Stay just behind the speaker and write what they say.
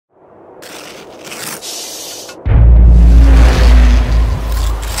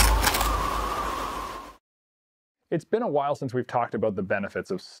It's been a while since we've talked about the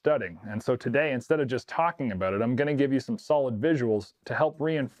benefits of studding, and so today, instead of just talking about it, I'm going to give you some solid visuals to help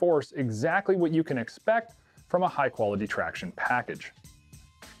reinforce exactly what you can expect from a high-quality traction package.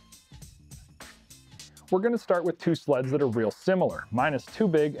 We're going to start with two sleds that are real similar, minus two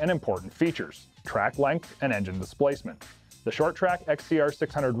big and important features: track length and engine displacement. The SnowTrax XCR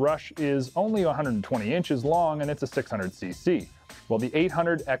 600 Rush is only 120 inches long and it's a 600cc, while the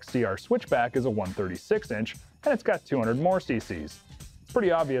 800 XCR Switchback is a 136-inch and it's got 200 more cc's. It's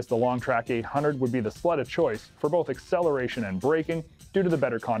pretty obvious the long track 800 would be the sled of choice for both acceleration and braking due to the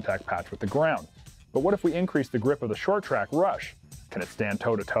better contact patch with the ground. But what if we increase the grip of the SnowTrax Rush? Can it stand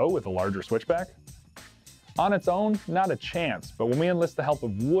toe-to-toe with a larger Switchback? On its own, not a chance, but when we enlist the help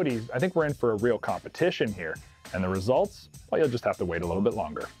of Woodies, I think we're in for a real competition here. And the results? Well, you'll just have to wait a little bit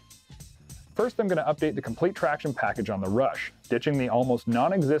longer. First, I'm going to update the complete traction package on the Rush, ditching the almost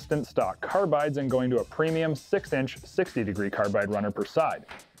non-existent stock carbides and going to a premium 6-inch 60-degree carbide runner per side.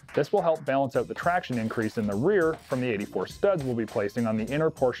 This will help balance out the traction increase in the rear from the 84 studs we'll be placing on the inner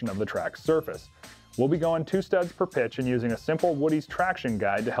portion of the track surface. We'll be going 2 studs per pitch and using a simple Woodies traction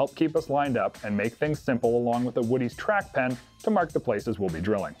guide to help keep us lined up and make things simple, along with a Woodies track pen to mark the places we'll be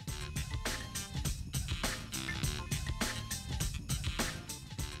drilling.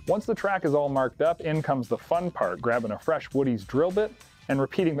 Once the track is all marked up, in comes the fun part, grabbing a fresh Woodies drill bit and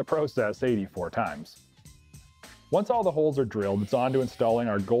repeating the process 84 times. Once all the holes are drilled, it's on to installing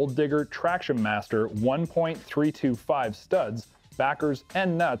our Gold Digger Traction Master 1.325 studs, backers,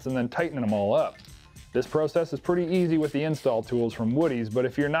 and nuts, and then tightening them all up. This process is pretty easy with the install tools from Woodies, but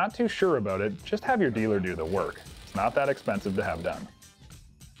if you're not too sure about it, just have your dealer do the work. It's not that expensive to have done.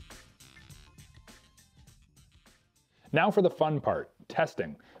 Now for the fun part,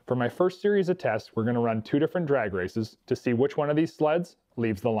 testing. For my first series of tests, we're going to run 2 different drag races to see which one of these sleds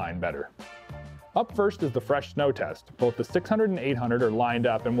leaves the line better. Up first is the fresh snow test. Both the 600 and 800 are lined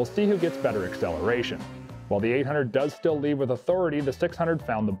up and we'll see who gets better acceleration. While the 800 does still leave with authority, the 600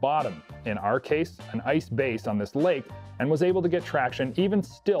 found the bottom, in our case, an ice base on this lake, and was able to get traction even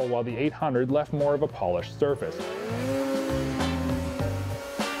still while the 800 left more of a polished surface.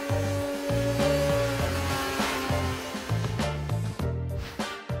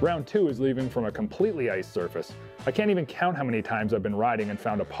 Round 2 is leaving from a completely iced surface. I can't even count how many times I've been riding and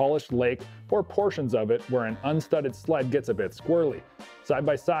found a polished lake or portions of it where an unstudded sled gets a bit squirrely. Side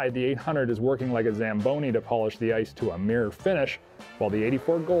by side, the 800 is working like a Zamboni to polish the ice to a mirror finish, while the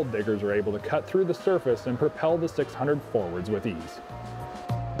 84 Gold Diggers are able to cut through the surface and propel the 600 forwards with ease.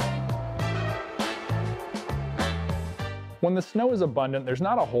 When the snow is abundant, there's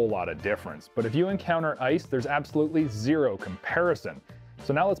not a whole lot of difference, but if you encounter ice, there's absolutely zero comparison.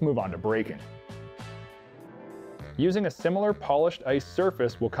 So now let's move on to braking. Using a similar polished ice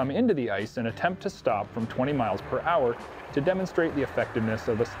surface, we'll come into the ice and attempt to stop from 20 miles per hour to demonstrate the effectiveness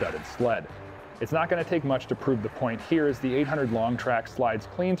of a studded sled. It's not going to take much to prove the point here, as the 800 long track slides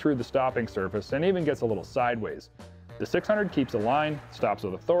clean through the stopping surface and even gets a little sideways. The 600 keeps a line, stops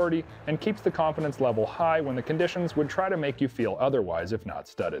with authority, and keeps the confidence level high when the conditions would try to make you feel otherwise if not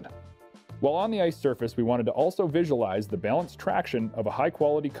studded. While on the ice surface, we wanted to also visualize the balanced traction of a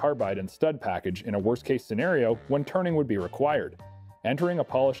high-quality carbide and stud package in a worst-case scenario when turning would be required. Entering a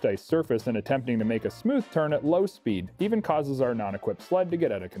polished ice surface and attempting to make a smooth turn at low speed even causes our non-equipped sled to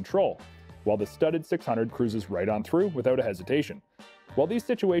get out of control, while the studded 600 cruises right on through without a hesitation. While these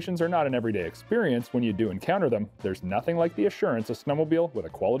situations are not an everyday experience, when you do encounter them, there's nothing like the assurance a snowmobile with a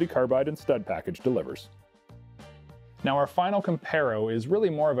quality carbide and stud package delivers. Now our final comparo is really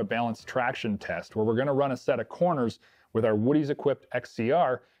more of a balanced traction test, where we're going to run a set of corners with our Woodies equipped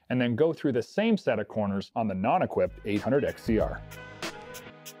XCR and then go through the same set of corners on the non-equipped 800 XCR.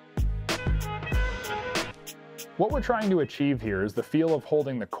 What we're trying to achieve here is the feel of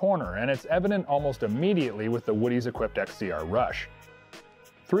holding the corner, and it's evident almost immediately with the Woodies equipped XCR Rush.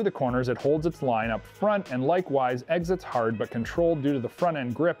 Through the corners, it holds its line up front and likewise exits hard but controlled due to the front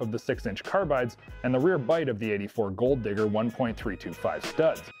end grip of the 6-inch carbides and the rear bite of the 84 Gold Digger 1.325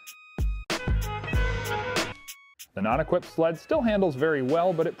 studs. The non-equipped sled still handles very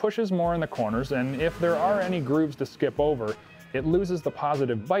well, but it pushes more in the corners, and if there are any grooves to skip over, it loses the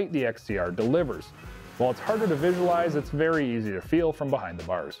positive bite the XCR delivers. While it's harder to visualize, it's very easy to feel from behind the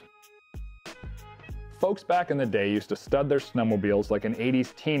bars. Folks back in the day used to stud their snowmobiles like an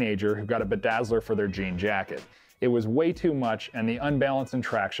 80s teenager who got a bedazzler for their jean jacket. It was way too much, and the unbalance in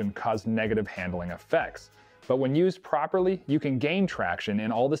traction caused negative handling effects. But when used properly, you can gain traction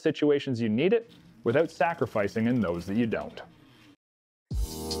in all the situations you need it without sacrificing in those that you don't.